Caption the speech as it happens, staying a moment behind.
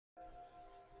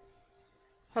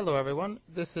Hello everyone,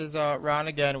 this is Ron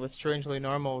again with Strangely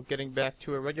Normal, getting back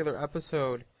to a regular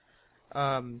episode.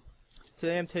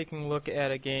 Today I'm taking a look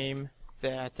at a game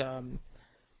that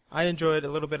I enjoyed a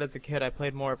little bit as a kid. I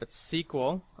played more of its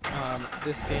sequel.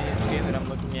 This game that I'm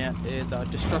looking at is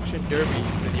Destruction Derby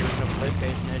for the original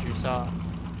PlayStation, as you saw.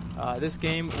 This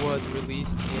game was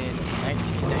released in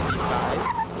 1995,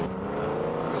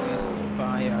 released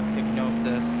by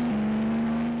Psygnosis,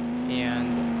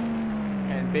 and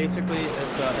basically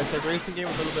it's a racing game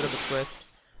with a little bit of a twist,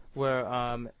 where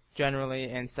generally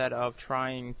instead of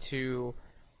trying to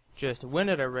just win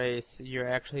at a race, you're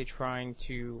actually trying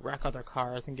to wreck other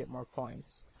cars and get more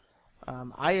points.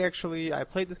 I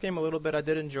played this game a little bit. I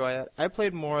did enjoy it. I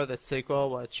played more of the sequel,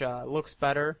 which looks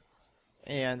better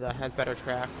and has better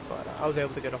tracks, but I was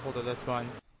able to get a hold of this one.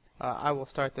 I will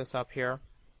start this up here.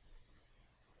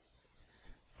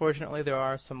 Fortunately, there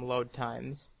are some load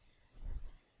times.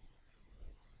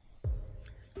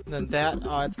 And then that,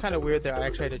 it's kind of weird that I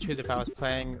actually had to choose if I was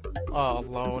playing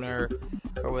alone or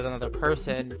with another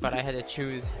person, but I had to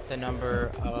choose the number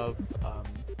of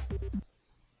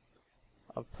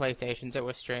PlayStations. It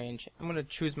was strange. I'm going to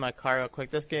choose my car real quick.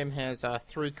 This game has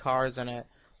 3 cars in it.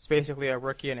 It's basically a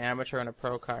rookie, an amateur, and a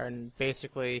pro car, and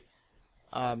basically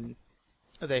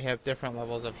they have different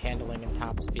levels of handling and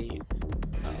top speed.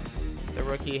 The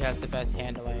rookie has the best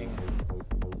handling,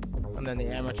 and then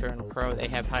the amateur and pro, they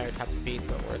have higher top speeds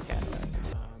but worse handling.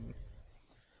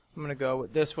 I'm going to go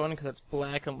with this one because it's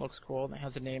black and looks cool, and it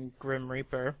has a name Grim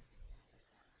Reaper.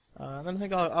 Then I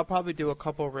think I'll probably do a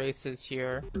couple races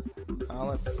here.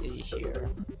 Let's see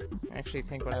here. I actually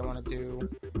think what I want to do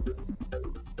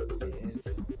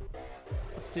is,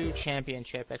 let's do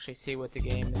championship, actually see what the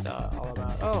game is all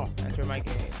about. Oh, enter my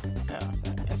game. No,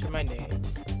 sorry, enter my name.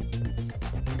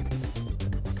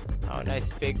 Oh, nice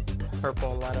big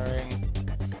purple lettering.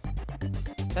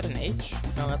 Is that an H?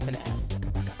 No, that's an F.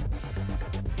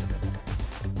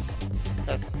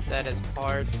 That is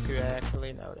hard to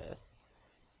actually notice.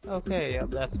 Okay, yep,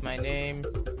 that's my name.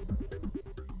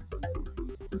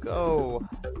 Go!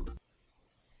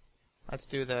 Let's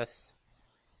do this.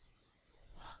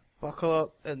 Buckle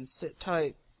up and sit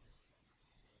tight.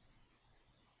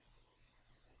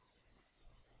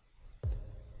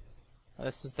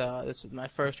 This is my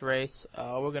first race.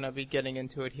 We're gonna be getting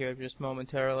into it here just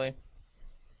momentarily.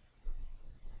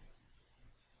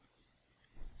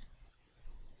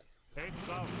 It's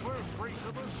the first race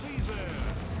of the season.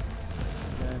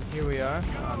 And here we are.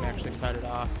 I'm actually started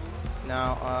off.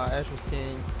 Now, as you're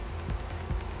seeing,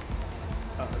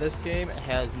 this game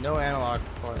has no analog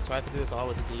support, so I have to do this all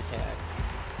with the D-pad.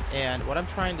 And what I'm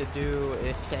trying to do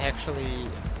is actually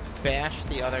bash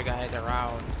the other guys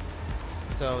around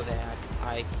so that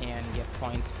I can get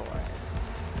points for it.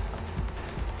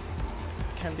 This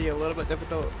can be a little bit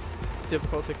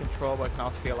difficult to control, but can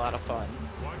also be a lot of fun.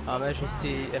 As you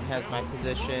see, it has my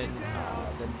position,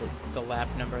 the lap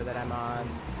number that I'm on,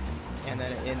 and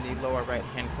then in the lower right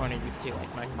hand corner you see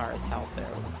like my car's health there,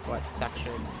 what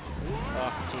sections.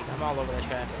 Oh gee, I'm all over the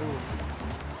track. Ooh.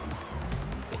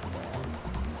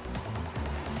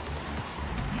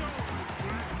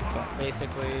 But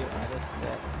basically, this is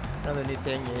it. Another neat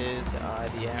thing is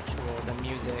the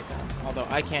music. Although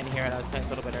I can't hear it, I was playing a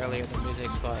little bit earlier. The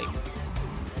music's like,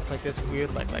 it's like this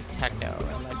weird like techno,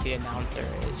 and like the announcer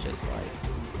is just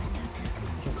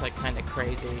like kind of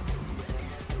crazy.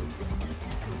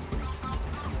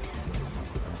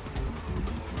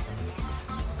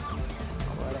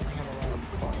 Although I don't have a lot of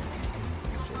points,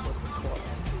 which is what's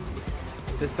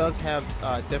important. This does have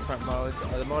different modes.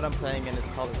 The mode I'm playing in is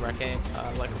called Wreckin'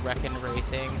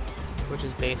 Racing, which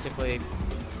is basically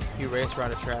you race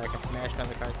around a track and smash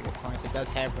other cars to get points. It does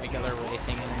have regular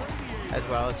racing in it as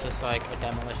well. It's just like a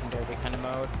demolition derby kind of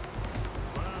mode.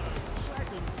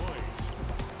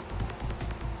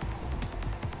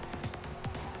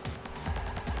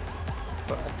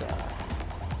 But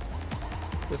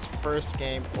this first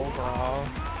game overall,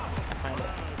 I find it.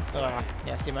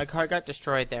 Yeah, see, my car got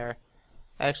destroyed there.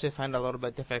 I actually find it a little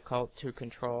bit difficult to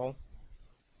control,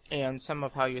 and some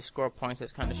of how you score points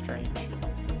is kind of strange.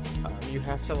 You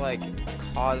have to like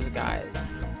cause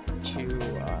guys to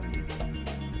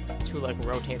like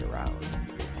rotate around,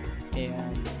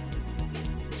 and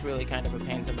it's really kind of a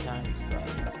pain sometimes. But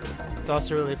it's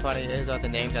also really funny is the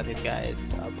names of these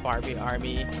guys: Barbie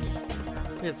Army,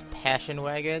 it's Passion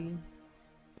Wagon,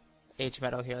 H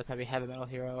Metal Hero, probably Heavy Metal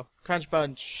Hero, Crunch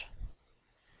Bunch.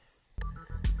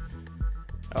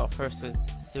 Oh, first was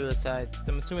Suicide.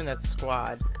 I'm assuming that's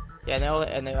Squad. Yeah,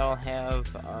 and they all have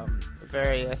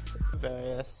various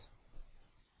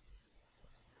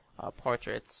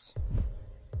portraits.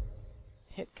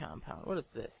 Hit compound. What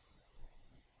is this?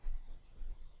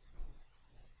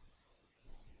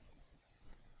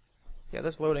 Yeah,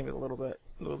 this loading is a little bit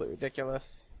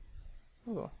ridiculous.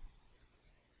 Ooh.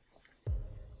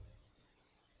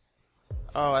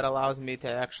 Oh, it allows me to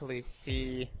actually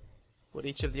see what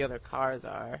each of the other cars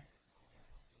are.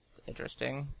 It's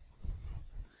interesting.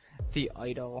 The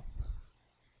idol.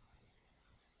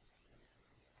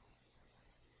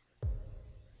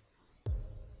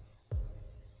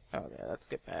 Okay, let's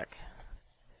get back.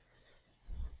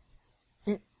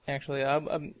 Actually,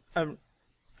 I'm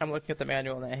looking at the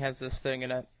manual and it has this thing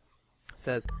in it. It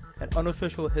says, an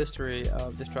unofficial history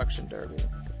of Destruction Derby.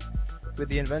 With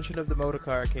the invention of the motor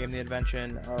car came the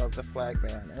invention of the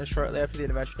flagman, and shortly after the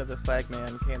invention of the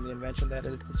flagman came the invention that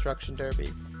is Destruction Derby.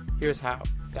 Here's how. ...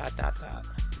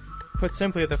 Put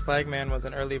simply, the flagman was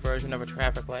an early version of a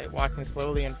traffic light, walking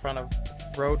slowly in front of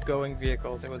road-going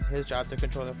vehicles. It was his job to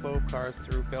control the flow of cars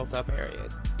through built-up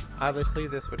areas. Obviously,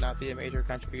 this would not be a major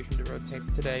contribution to road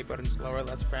safety today, but in slower,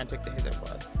 less frantic days it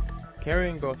was.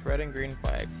 Carrying both red and green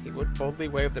flags, he would boldly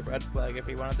wave the red flag if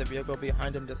he wanted the vehicle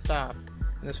behind him to stop,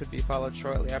 and this would be followed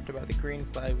shortly after by the green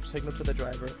flag, which signaled to the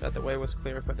driver that the way was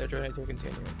clear for their journey to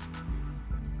continue.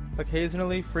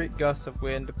 Occasionally, freak gusts of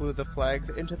wind blew the flags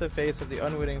into the face of the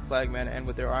unwitting flagmen, and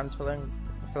with their arms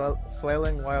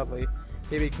flailing wildly,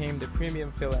 they became the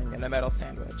premium filling in a metal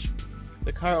sandwich.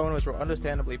 The car owners were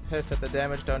understandably pissed at the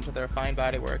damage done to their fine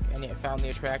bodywork, and yet found the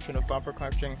attraction of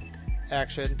bumper-crunching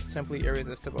action simply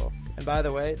irresistible. And by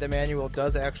the way, the manual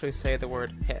does actually say the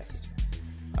word pissed.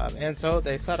 And so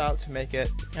they set out to make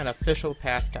it an official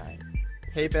pastime.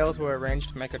 Hay bales were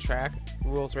arranged to make a track,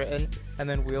 rules written, and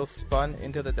then wheels spun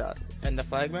into the dust. And the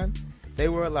flagmen? They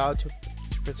were allowed to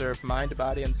preserve mind,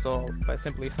 body, and soul by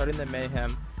simply starting the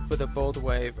mayhem with a bold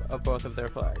wave of both of their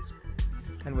flags.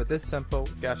 And with this simple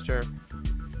gesture...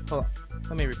 Hold on,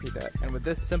 let me repeat that. And with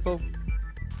this simple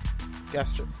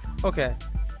gesture... Okay,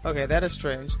 that is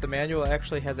strange. The manual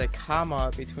actually has a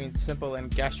comma between simple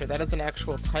and gesture. That is an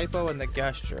actual typo in the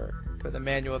gesture for the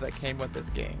manual that came with this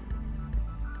game.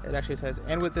 It actually says,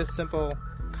 and with this simple,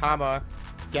 comma,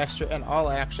 gesture and all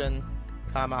action,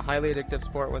 comma, highly addictive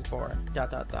sport was born, ...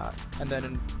 And then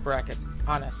in brackets,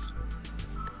 honest.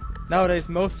 Nowadays,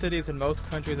 most cities and most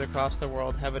countries across the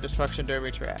world have a destruction derby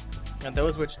track, and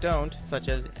those which don't, such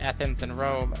as Athens and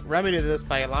Rome, remedy this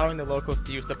by allowing the locals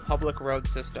to use the public road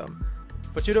system.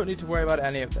 But you don't need to worry about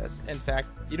any of this. In fact,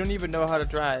 you don't even know how to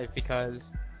drive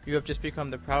because you have just become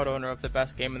the proud owner of the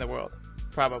best game in the world.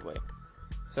 Probably.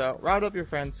 So, round up your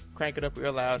friends, crank it up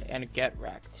real loud, and get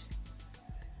wrecked.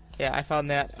 Yeah, I found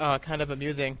that kind of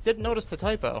amusing. Didn't notice the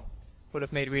typo. Would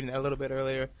have made reading it a little bit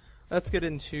earlier. Let's get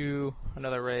into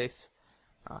another race.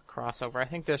 Crossover. I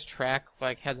think this track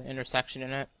has an intersection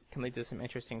in it. Can lead to some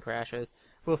interesting crashes.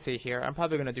 We'll see here. I'm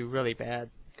probably going to do really bad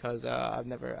because I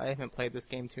haven't played this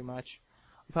game too much.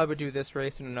 I'll probably do this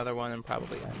race and another one and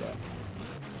probably end it.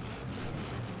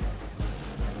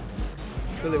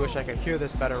 Really wish I could hear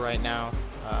this better right now,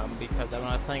 because when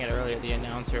I was playing it earlier, the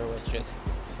announcer was just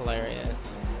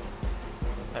hilarious.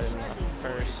 Starting off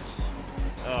first.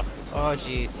 Oh,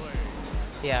 jeez.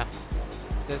 Yeah.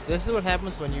 This is what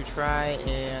happens when you try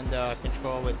and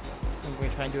control with, when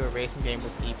you try and do a racing game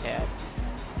with D-pad.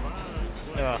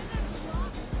 Ugh.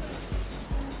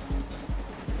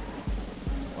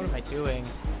 What am I doing?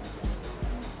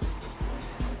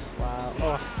 Wow.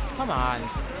 Oh, come on.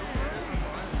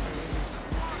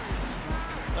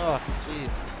 Oh,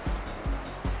 jeez.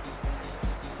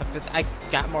 I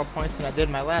got more points than I did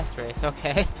in my last race,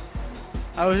 okay.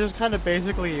 I was just kind of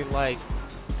basically,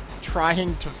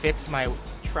 trying to fix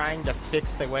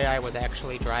the way I was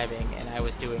actually driving, and I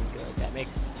was doing good. That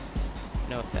makes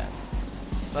no sense.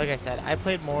 Like I said, I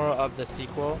played more of the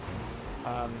sequel,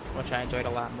 which I enjoyed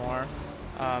a lot more.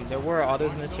 There were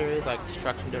others in the series, like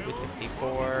Destruction Derby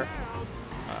 64,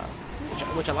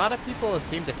 which a lot of people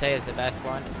seem to say is the best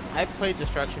one. I played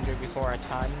Destruction Derby 4 a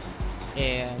ton,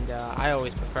 and I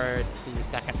always preferred the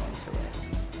second one to it.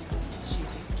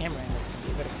 Jeez, these camera angles can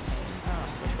be a bit of a pain. Oh,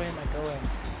 which way am I going?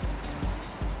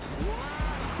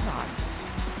 Come on.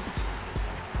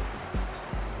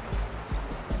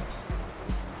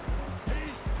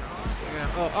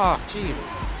 Yeah, oh, jeez.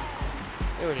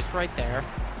 They were just right there.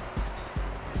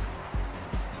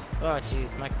 Oh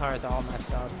jeez, my car is all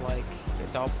messed up,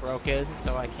 it's all broken,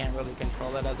 so I can't really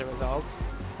control it as a result.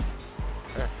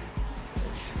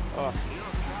 Oh.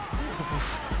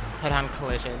 Head-on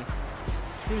collision.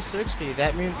 360,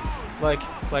 that means,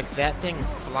 that thing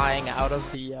flying out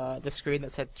of the screen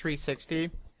that said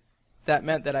 360, that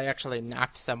meant that I actually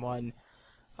knocked someone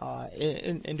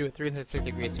into a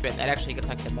 360-degree spin. That actually gets,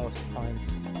 the most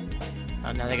points.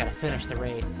 Now they gotta finish the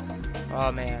race.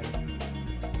 Oh man.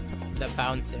 The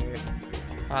bouncer.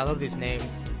 Oh, I love these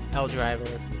names. Hell driver.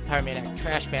 Power maniac.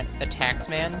 Trash man. The tax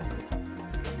man.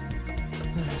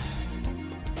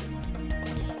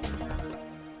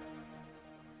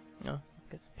 No,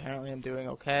 guess apparently I'm doing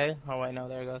okay. Oh wait, no,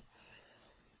 there it goes.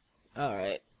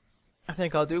 Alright. I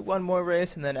think I'll do one more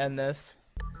race and then end this.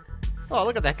 Oh,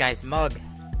 look at that guy's mug.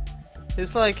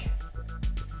 He's like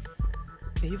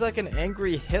an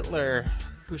angry Hitler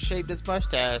who shaved his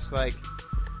mustache. Like,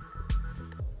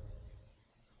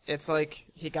 it's like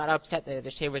he got upset that he had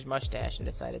to shave his mustache and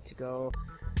decided to go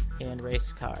and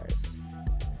race cars.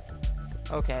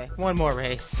 Okay, one more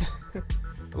race.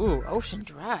 Ooh, Ocean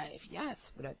Drive.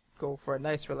 Yes, but I'd go for a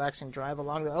nice relaxing drive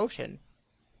along the ocean.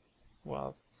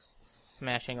 Well,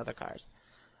 smashing other cars.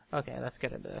 Okay, let's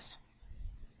get into this.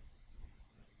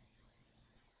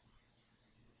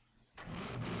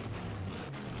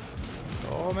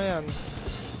 Oh man.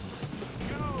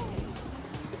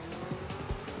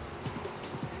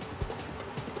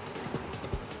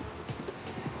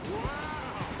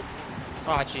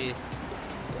 Oh jeez.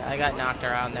 Yeah, I got knocked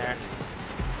around there.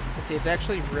 See, it's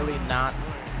actually really not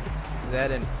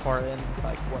that important,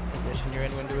 like what position you're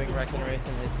in when doing wrecking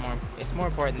racing. It's more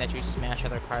important that you smash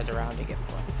other cars around to get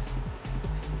points.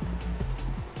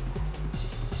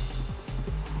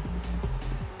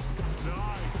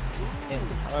 And,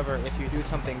 however, if you do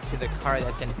something to the car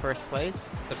that's in first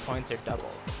place, the points are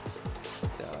doubled.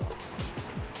 So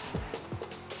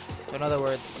in other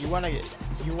words, you want to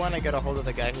get a hold of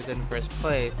the guy who's in first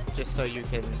place just so you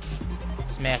can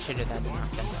smash into them and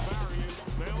knock them out.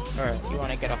 Or you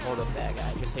want to get a hold of that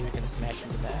guy just so you can smash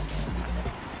into that and knock them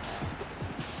out.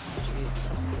 Jeez,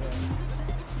 what am I doing?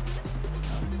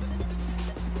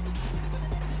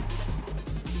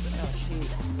 Oh,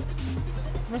 jeez.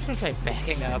 I'm just gonna try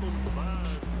backing up.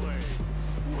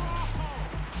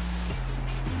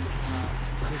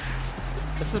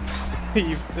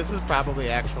 This is probably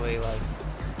actually like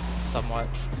somewhat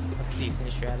a decent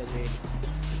strategy.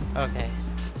 Okay,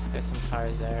 there's some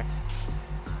cars there.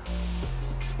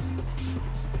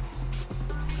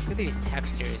 Look at these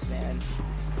textures, man.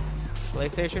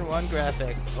 PlayStation 1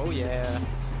 graphics. Oh yeah.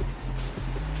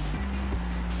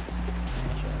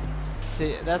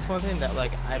 See, that's one thing that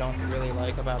like I don't really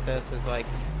like about this is like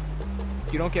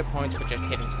you don't get points for just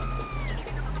hitting something.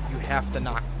 You have to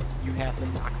knock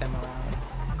them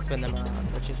around, spin them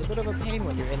around, which is a bit of a pain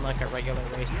when you're in like a regular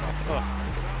racetrack. Oh,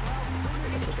 I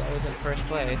guess the guy was in first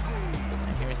place,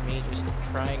 and here's me just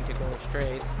trying to go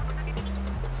straight.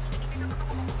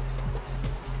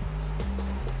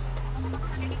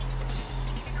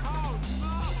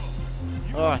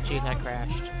 Oh, jeez, I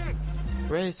crashed.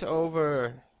 Race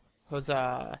over.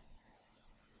 Huzzah.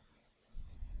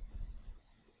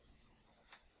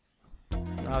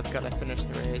 Oh, it's gotta finish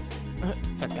the race.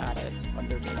 The goddess,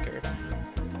 Undertaker.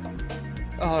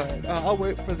 Alright, I'll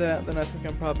wait for that, then I think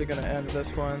I'm probably gonna end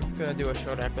this one. I'm gonna do a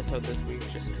short episode this week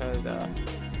just because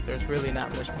there's really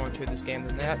not much more to this game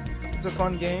than that. It's a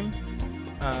fun game.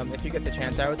 If you get the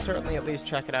chance, I would certainly at least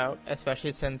check it out,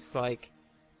 especially since, like,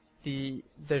 the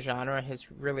genre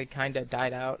has really kind of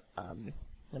died out.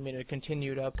 I mean, it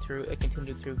continued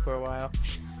through for a while.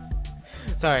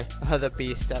 Sorry, the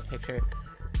beast, that picture.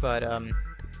 But,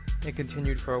 it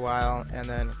continued for a while, and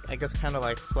then, I guess kind of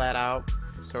like flat out,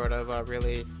 sort of,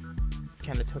 really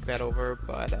kind of took that over,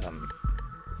 but,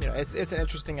 you know, it's an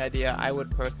interesting idea. I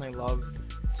would personally love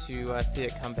to see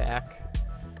it come back,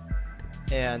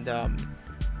 and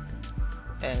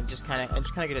just kind of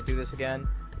get to do this again.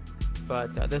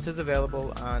 But this is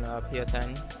available on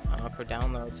PSN for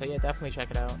download, so yeah, definitely check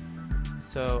it out.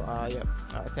 So yeah,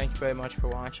 thank you very much for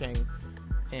watching,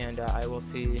 and I will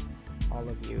see all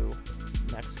of you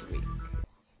next week.